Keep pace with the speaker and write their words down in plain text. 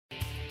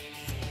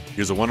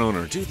Here's a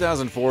one-owner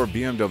 2004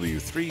 BMW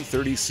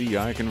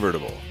 330ci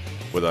convertible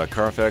with a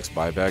Carfax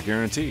buyback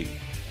guarantee,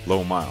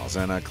 low miles,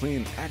 and a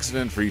clean,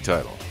 accident-free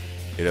title.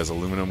 It has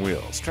aluminum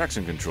wheels,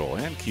 traction control,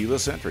 and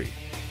keyless entry.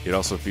 It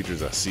also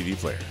features a CD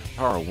player,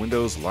 power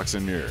windows, locks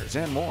and mirrors,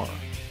 and more.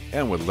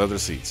 And with leather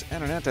seats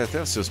and an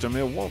anti-theft system,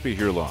 it won't be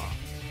here long.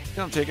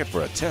 Come take it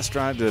for a test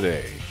drive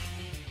today.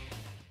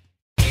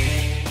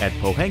 At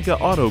Pohanka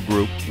Auto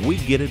Group, we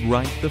get it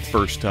right the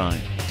first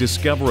time.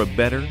 Discover a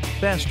better,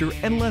 faster,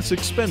 and less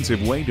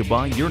expensive way to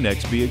buy your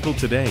next vehicle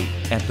today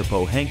at the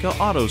Pohanka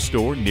Auto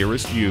Store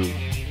nearest you.